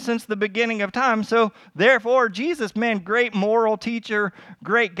since the beginning of time. So therefore, Jesus, man, great moral teacher,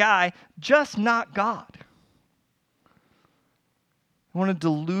 great guy, just not God. I want to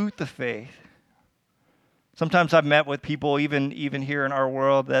dilute the faith. Sometimes I've met with people, even here in our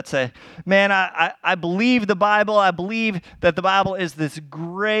world, that say, man, I believe the Bible. I believe that the Bible is this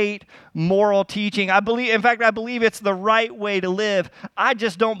great moral teaching. I believe it's the right way to live. I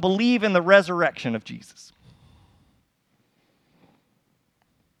just don't believe in the resurrection of Jesus.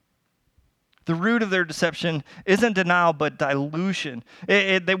 The root of their deception isn't denial, but dilution.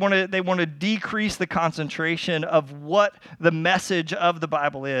 They want to decrease the concentration of what the message of the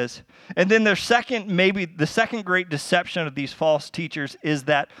Bible is. And then the second great deception of these false teachers is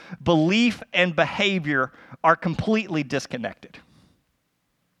that belief and behavior are completely disconnected.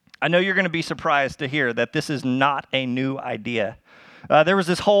 I know you're going to be surprised to hear that this is not a new idea. There was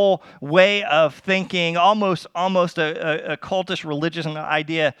this whole way of thinking, almost a cultish religious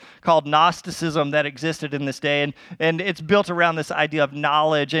idea called Gnosticism that existed in this day, and it's built around this idea of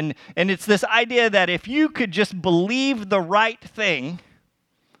knowledge, and it's this idea that if you could just believe the right thing,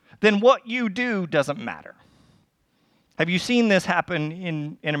 then what you do doesn't matter. Have you seen this happen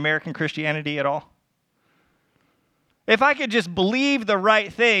in American Christianity at all? If I could just believe the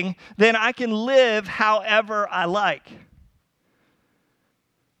right thing, then I can live however I like.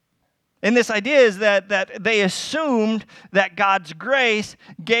 And this idea is that they assumed that God's grace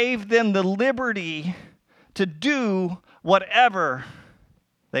gave them the liberty to do whatever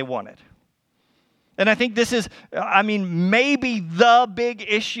they wanted. And I think this is, maybe the big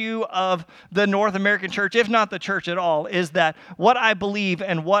issue of the North American church, if not the church at all, is that what I believe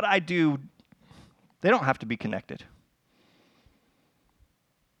and what I do, they don't have to be connected.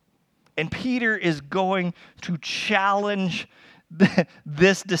 And Peter is going to challenge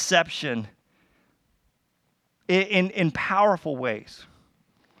this deception in powerful ways.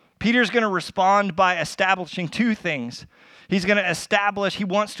 Peter's going to respond by establishing two things. He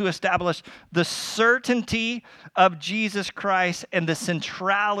wants to establish the certainty of Jesus Christ and the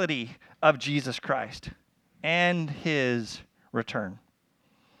centrality of Jesus Christ and his return.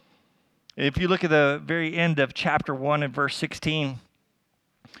 If you look at the very end of chapter 1 and verse 16,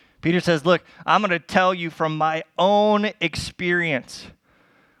 Peter says, look, I'm going to tell you from my own experience.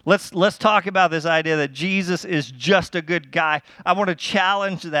 Let's talk about this idea that Jesus is just a good guy. I want to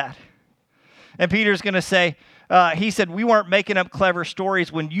challenge that. And Peter's going to say, he said, we weren't making up clever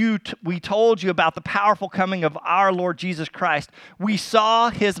stories when we told you about the powerful coming of our Lord Jesus Christ. We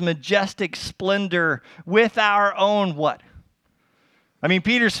saw his majestic splendor with our own what?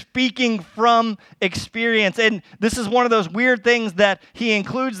 Peter's speaking from experience, and this is one of those weird things that he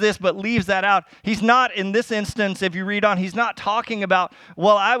includes this but leaves that out. He's not, in this instance, if you read on, he's not talking about,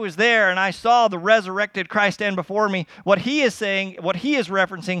 well, I was there and I saw the resurrected Christ stand before me. What he is saying, what he is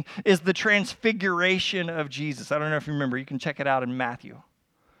referencing is the transfiguration of Jesus. I don't know if you remember. You can check it out in Matthew.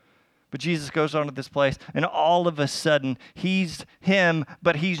 But Jesus goes on to this place, and all of a sudden, he's him,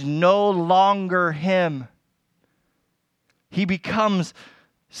 but he's no longer him. He becomes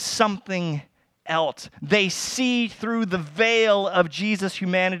something else. They see through the veil of Jesus'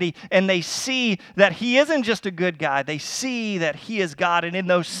 humanity, and they see that he isn't just a good guy. They see that he is God. And in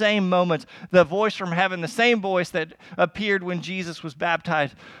those same moments, the voice from heaven, the same voice that appeared when Jesus was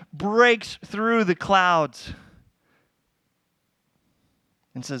baptized, breaks through the clouds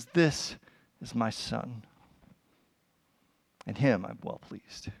and says, "This is my son. In him I'm well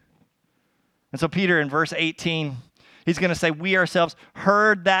pleased." And so Peter in verse 18, he's going to say, we ourselves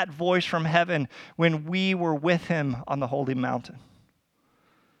heard that voice from heaven when we were with him on the holy mountain.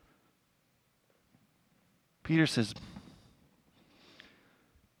 Peter says,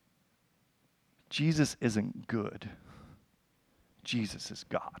 Jesus isn't good. Jesus is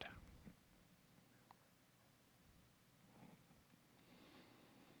God.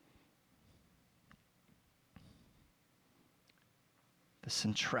 The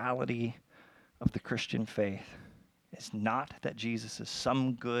centrality of the Christian faith is not that Jesus is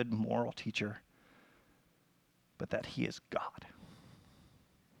some good moral teacher, but that he is God.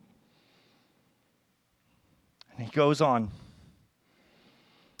 And he goes on.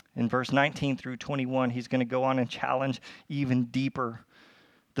 In verse 19 through 21, he's going to go on and challenge even deeper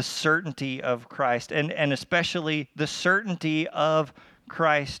the certainty of Christ, and especially the certainty of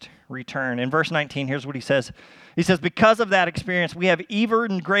Christ's return. In verse 19, here's what he says. He says, because of that experience, we have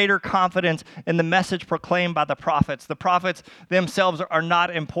even greater confidence in the message proclaimed by the prophets. The prophets themselves are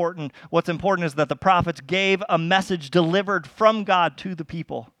not important. What's important is that the prophets gave a message delivered from God to the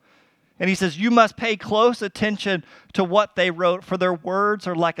people. And he says, you must pay close attention to what they wrote, for their words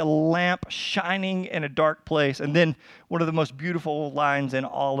are like a lamp shining in a dark place. And then one of the most beautiful lines in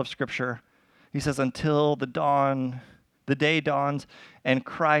all of Scripture, he says, until the day dawns, and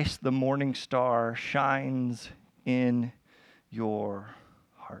Christ, the morning star, shines in your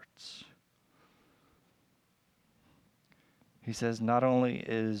hearts. He says, not only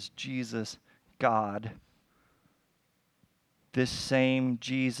is Jesus God, this same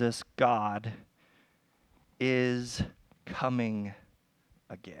Jesus God is coming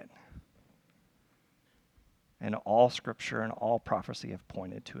again. And all Scripture and all prophecy have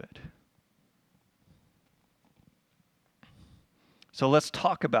pointed to it. So let's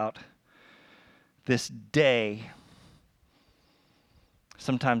talk about this day.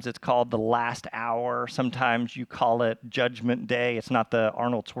 Sometimes it's called the last hour. Sometimes you call it Judgment Day. It's not the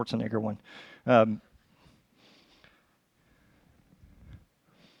Arnold Schwarzenegger one.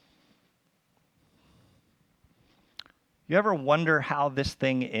 You ever wonder how this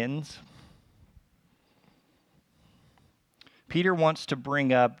thing ends? Peter wants to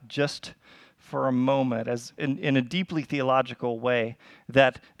bring up just for a moment, as in a deeply theological way,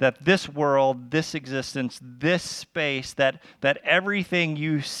 that this world, this existence, this space, that everything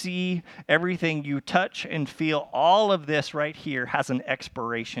you see, everything you touch and feel, all of this right here has an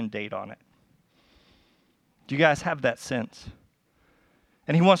expiration date on it. Do you guys have that sense?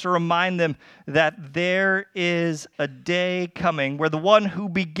 And he wants to remind them that there is a day coming where the one who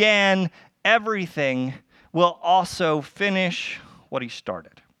began everything will also finish what he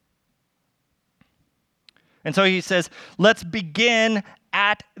started. And so he says, let's begin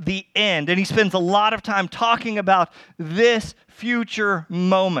at the end. And he spends a lot of time talking about this future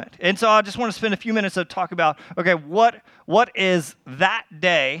moment. And so I just want to spend a few minutes to talk about, okay, what is that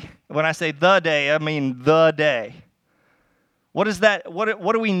day? When I say the day, I mean the day. What is that?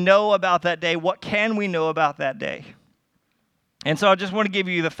 What do we know about that day? What can we know about that day? And so I just want to give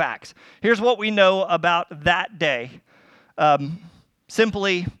you the facts. Here's what we know about that day.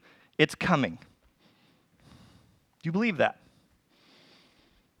 Simply, it's coming. Do you believe that?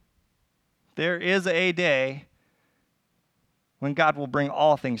 There is a day when God will bring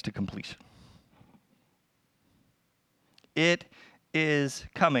all things to completion. It is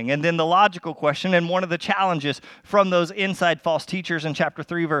coming. And then the logical question, and one of the challenges from those inside false teachers in chapter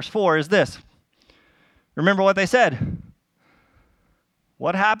 3, verse 4 is this. Remember what they said.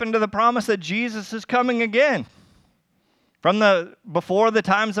 What happened to the promise that Jesus is coming again? Before the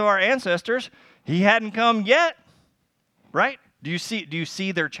times of our ancestors, he hadn't come yet, right? Do you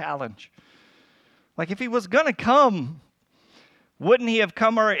see their challenge? Like, if he was going to come, wouldn't he have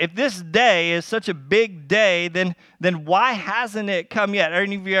come already? If this day is such a big day, then why hasn't it come yet?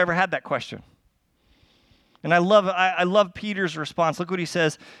 Any of you ever had that question? And I love Peter's response. Look what he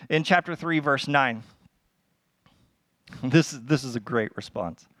says in chapter 3, verse 9. This is a great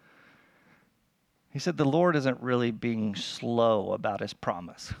response. He said, the Lord isn't really being slow about his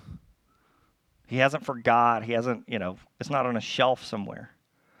promise. He hasn't forgot. He hasn't, it's not on a shelf somewhere.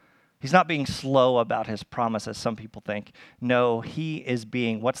 He's not being slow about his promise, as some people think. No, he is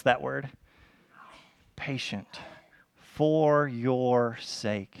being, what's that word? Patient for your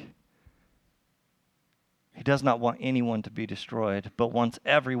sake. He does not want anyone to be destroyed, but wants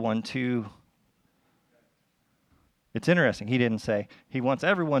everyone to. It's interesting. He didn't say, he wants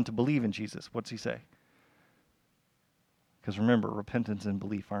everyone to believe in Jesus. What's he say? Because remember, repentance and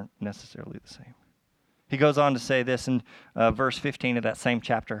belief aren't necessarily the same. He goes on to say this in verse 15 of that same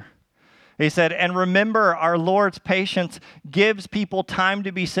chapter. He said, and remember, our Lord's patience gives people time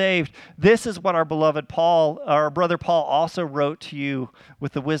to be saved. This is what our beloved Paul, our brother Paul, also wrote to you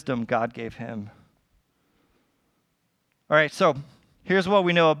with the wisdom God gave him. All right, so here's what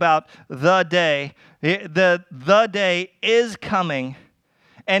we know about the day. The day is coming.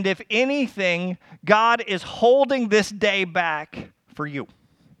 And if anything, God is holding this day back for you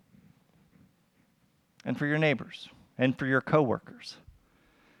and for your neighbors and for your coworkers.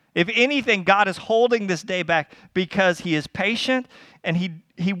 If anything, God is holding this day back because he is patient and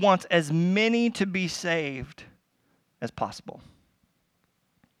he wants as many to be saved as possible.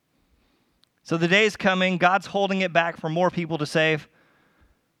 So the day is coming. God's holding it back for more people to save.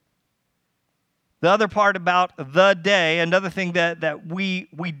 The other part about the day, another thing that we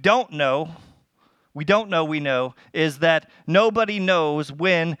don't know, is that nobody knows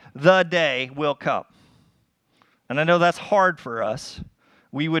when the day will come. And I know that's hard for us.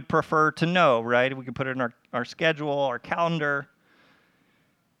 We would prefer to know, right? We could put it in our schedule, our calendar.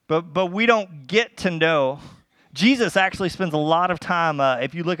 But we don't get to know. Jesus actually spends a lot of time,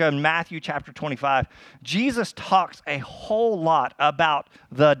 if you look at Matthew chapter 25, Jesus talks a whole lot about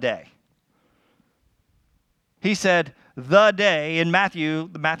the day. He said, the day, in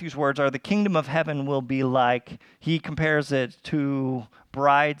Matthew's words are, the kingdom of heaven will be like, he compares it to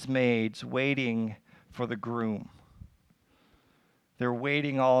bridesmaids waiting for the groom. They're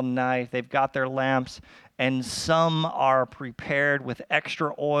waiting all night. They've got their lamps, and some are prepared with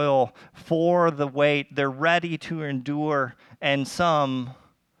extra oil for the wait. They're ready to endure, and some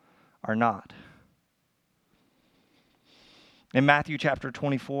are not. In Matthew chapter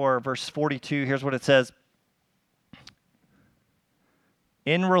 24, verse 42, here's what it says.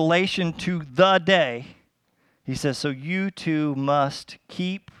 In relation to the day, he says, so you too must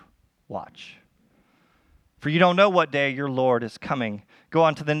keep watch. For you don't know what day your Lord is coming. Go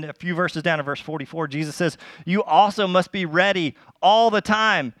on to a few verses down to verse 44. Jesus says, you also must be ready all the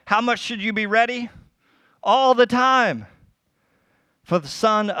time. How much should you be ready? All the time. For the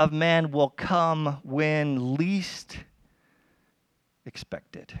Son of Man will come when least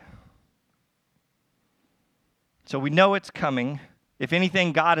expected. So we know it's coming. If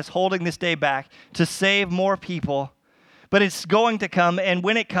anything, God is holding this day back to save more people. But it's going to come, and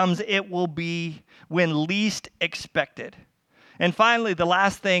when it comes, it will be when least expected. And finally, the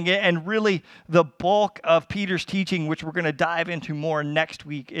last thing, and really the bulk of Peter's teaching, which we're going to dive into more next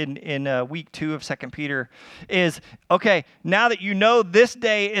week in week 2 of 2 Peter, is, okay, now that you know this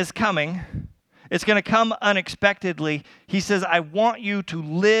day is coming, it's going to come unexpectedly. He says, I want you to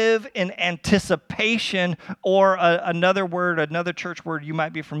live in anticipation, or another church word you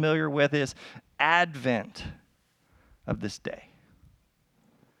might be familiar with is advent of this day.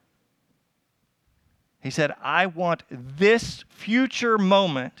 He said, I want this future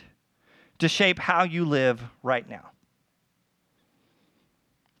moment to shape how you live right now.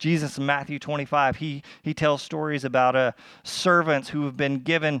 Jesus in Matthew 25, he tells stories about servants who have been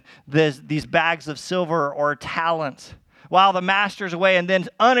given these bags of silver or talents while the master's away, and then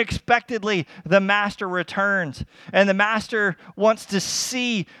unexpectedly the master returns. And the master wants to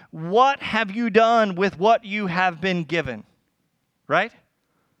see, what have you done with what you have been given? Right?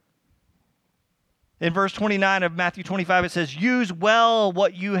 In verse 29 of Matthew 25, it says, use well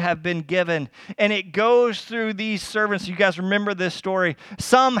what you have been given. And it goes through these servants. You guys remember this story.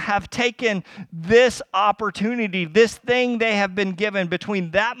 Some have taken this opportunity, this thing they have been given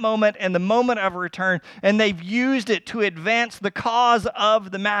between that moment and the moment of return, and they've used it to advance the cause of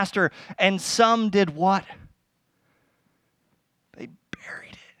the master. And some did what? They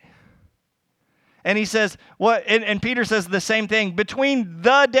buried it. And he says, and Peter says the same thing. Between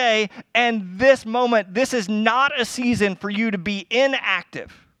the day and this moment, this is not a season for you to be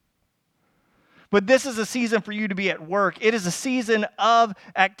inactive. But this is a season for you to be at work. It is a season of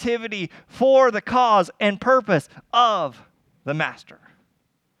activity for the cause and purpose of the master.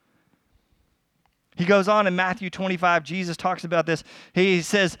 He goes on in Matthew 25, Jesus talks about this. He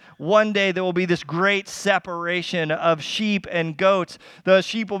says, one day there will be this great separation of sheep and goats. The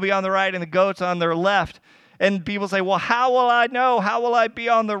sheep will be on the right and the goats on their left. And people say, well, how will I know? How will I be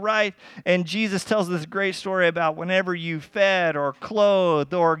on the right? And Jesus tells this great story about whenever you fed or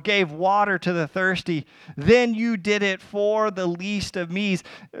clothed or gave water to the thirsty, then you did it for the least of me.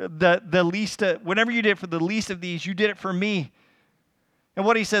 Whenever you did it for the least of these, you did it for me. And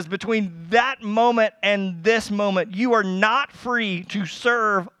what he says, between that moment and this moment, you are not free to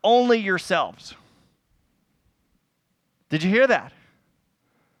serve only yourselves. Did you hear that?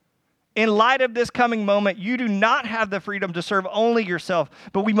 In light of this coming moment, you do not have the freedom to serve only yourself,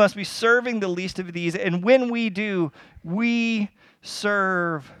 but we must be serving the least of these. And when we do, we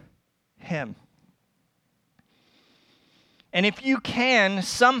serve him. And if you can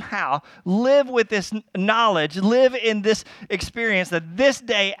somehow live with this knowledge, live in this experience that this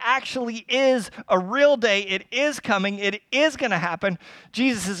day actually is a real day, it is coming, it is going to happen,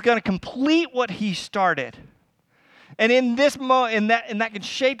 Jesus is going to complete what he started. And in this moment, and that can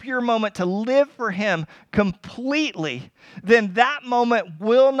shape your moment to live for him completely, then that moment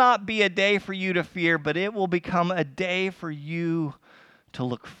will not be a day for you to fear, but it will become a day for you to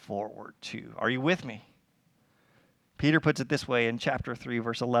look forward to. Are you with me? Peter puts it this way in chapter 3,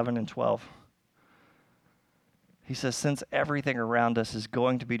 verse 11 and 12. He says, since everything around us is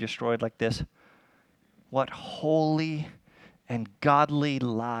going to be destroyed like this, what holy and godly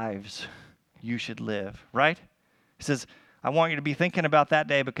lives you should live, right? He says, I want you to be thinking about that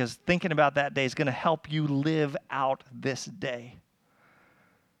day, because thinking about that day is going to help you live out this day.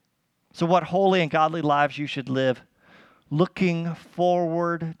 So what holy and godly lives you should live, looking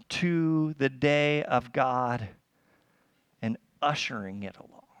forward to the day of God and ushering it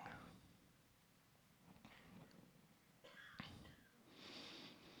along.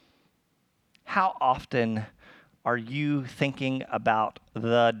 How often are you thinking about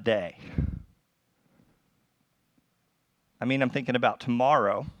the day? I mean, I'm thinking about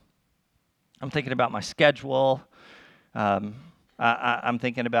tomorrow. I'm thinking about my schedule. I'm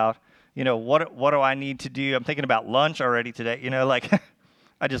thinking about, what do I need to do? I'm thinking about lunch already today.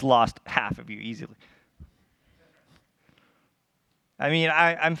 I just lost half of you easily. I mean,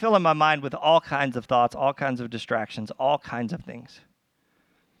 I'm filling my mind with all kinds of thoughts, all kinds of distractions, all kinds of things.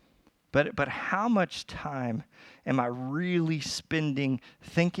 But how much time am I really spending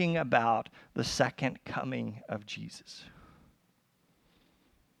thinking about the second coming of Jesus?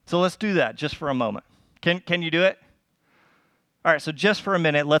 So let's do that just for a moment. Can you do it? All right, so just for a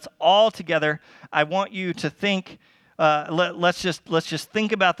minute, let's all together, I want you to think, let's just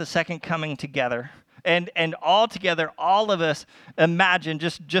think about the second coming together. And all together, all of us imagine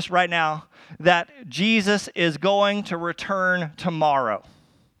just right now that Jesus is going to return tomorrow.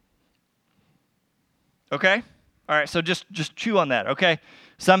 Okay? All right, so just chew on that, okay?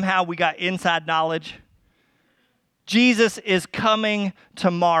 Somehow we got inside knowledge. Jesus is coming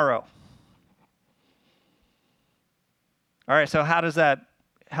tomorrow. All right, so how does that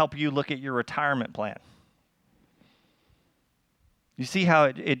help you look at your retirement plan? You see how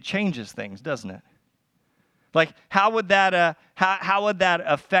it changes things, doesn't it? Like, how would that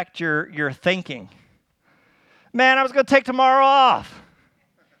affect your thinking? Man, I was going to take tomorrow off.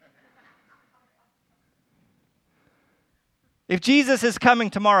 If Jesus is coming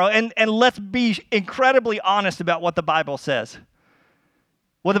tomorrow, and let's be incredibly honest about what the Bible says.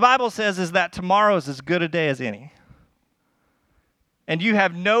 What the Bible says is that tomorrow is as good a day as any. And you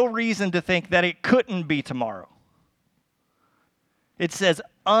have no reason to think that it couldn't be tomorrow. It says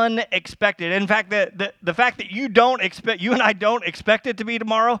unexpected. In fact, the fact that you and I don't expect it to be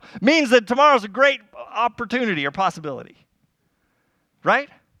tomorrow means that tomorrow's a great opportunity or possibility. Right?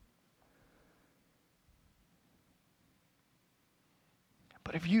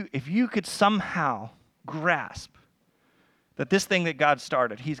 But if you could somehow grasp that this thing that God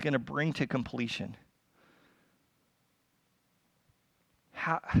started, he's going to bring to completion.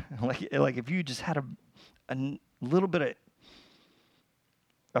 How, like if you just had a little bit of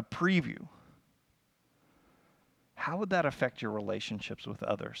a preview, how would that affect your relationships with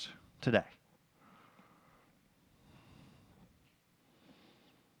others today?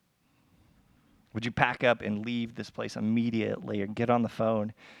 Would you pack up and leave this place immediately or get on the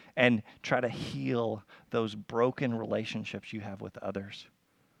phone and try to heal those broken relationships you have with others?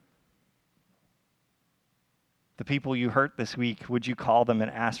 The people you hurt this week, would you call them and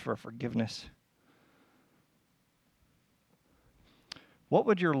ask for forgiveness? What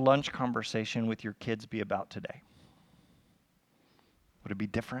would your lunch conversation with your kids be about today? Would it be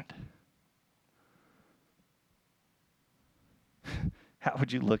different? How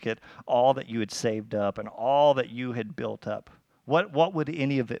would you look at all that you had saved up and all that you had built up? What would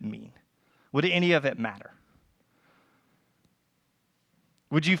any of it mean? Would any of it matter?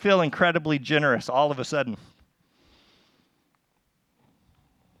 Would you feel incredibly generous all of a sudden?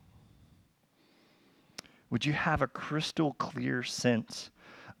 Would you have a crystal clear sense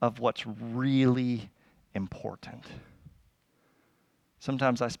of what's really important?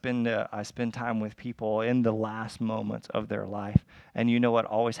 Sometimes I spend time with people in the last moments of their life, and you know what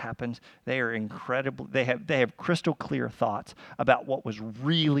always happens? They are incredible. They have crystal clear thoughts about what was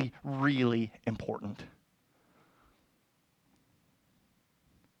really, really important.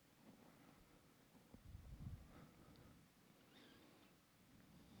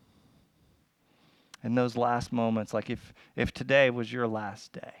 In those last moments, like if today was your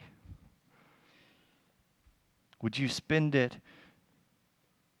last day, would you spend it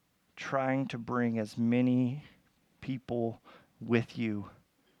trying to bring as many people with you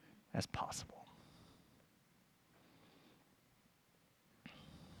as possible?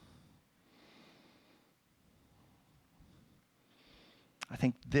 I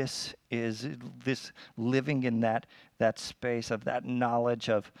think this living in that space of that knowledge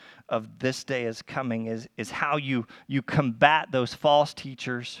of this day is coming is how you combat those false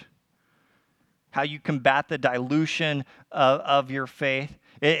teachers, how you combat the dilution of your faith.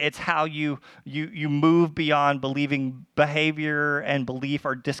 It's how you move beyond believing behavior and belief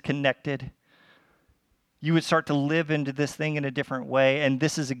are disconnected. You would start to live into this thing in a different way, and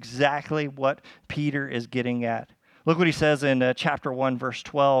this is exactly what Peter is getting at. Look what he says in chapter 1, verse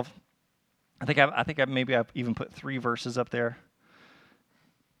 12. I think I've even put 3 verses up there.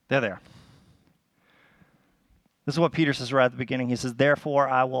 They're there. This is what Peter says right at the beginning. He says, "Therefore,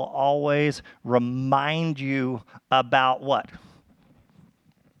 I will always remind you about" what?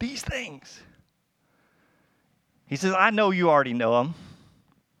 These things. He says, I know you already know them,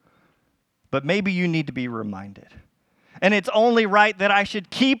 but maybe you need to be reminded. And it's only right that I should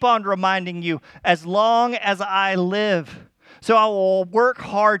keep on reminding you as long as I live. So I will work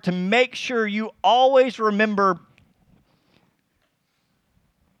hard to make sure you always remember,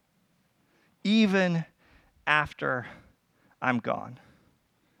 even after I'm gone.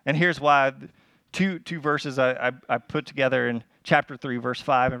 And here's why. Two verses I put together in chapter 3, verse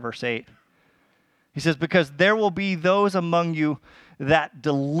 5 and verse 8. He says, because there will be those among you that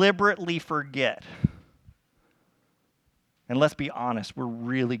deliberately forget. And let's be honest, we're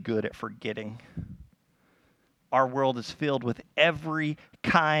really good at forgetting. Our world is filled with every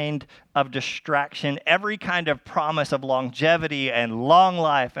kind of distraction, every kind of promise of longevity and long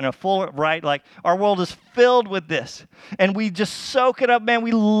life and a full, right? Like, our world is filled with this. And we just soak it up, man.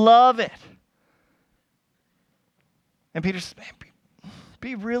 We love it. And Peter says, man,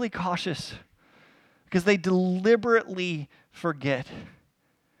 be really cautious, because they deliberately forget.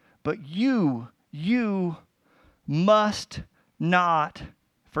 But you must not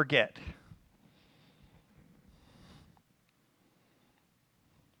forget.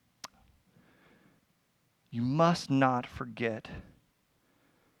 You must not forget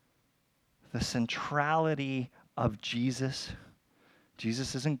the centrality of Jesus.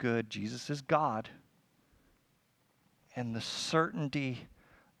 Jesus isn't good. Jesus is God. And the certainty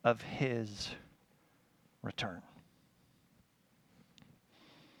of his return.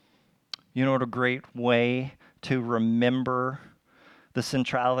 You know what a great way to remember the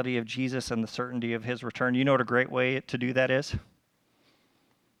centrality of Jesus and the certainty of his return? You know what a great way to do that is?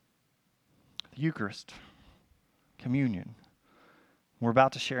 The Eucharist, communion. We're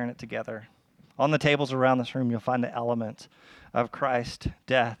about to share in it together. On the tables around this room, you'll find the elements of Christ's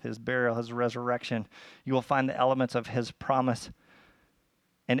death, his burial, his resurrection. You will find the elements of his promise.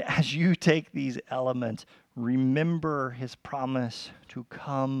 And as you take these elements, remember his promise to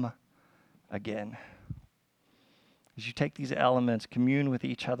come again. As you take these elements, commune with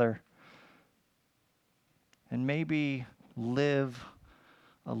each other, and maybe live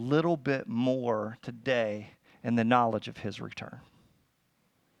a little bit more today in the knowledge of his return.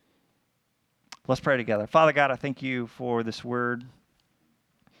 Let's pray together. Father God, I thank you for this word.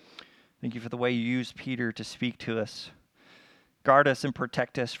 Thank you for the way you used Peter to speak to us. Guard us and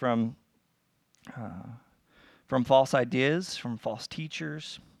protect us from false ideas, from false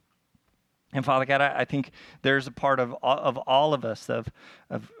teachers. And Father God, I think there's a part of all of us of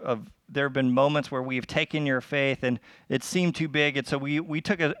there have been moments where we've taken your faith and it seemed too big, and so we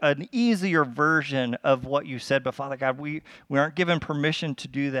took an easier version of what you said. But Father God, we aren't given permission to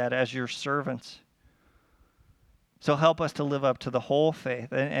do that as your servants. So help us to live up to the whole faith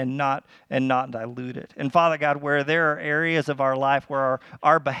and not dilute it. And Father God, where there are areas of our life where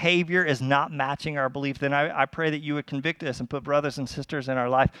our behavior is not matching our belief, then I pray that you would convict us and put brothers and sisters in our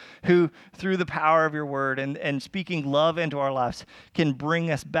life who, through the power of your word and speaking love into our lives, can bring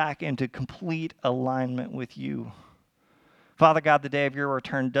us back into complete alignment with you. Father God, the day of your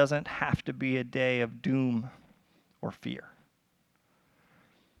return doesn't have to be a day of doom or fear.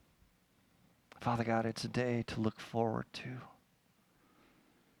 Father God, it's a day to look forward to.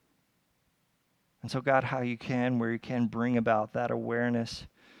 And so, God, how you can, where you can, bring about that awareness.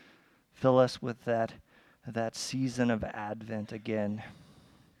 Fill us with that season of Advent again.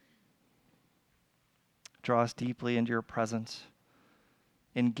 Draw us deeply into your presence.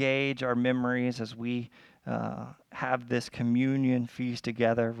 Engage our memories as we have this communion feast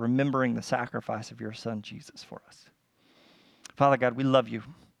together, remembering the sacrifice of your Son, Jesus, for us. Father God, we love you.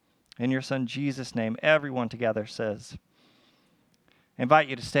 In your Son, Jesus' name, everyone together says, I invite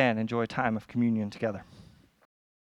you to stand and enjoy a time of communion together.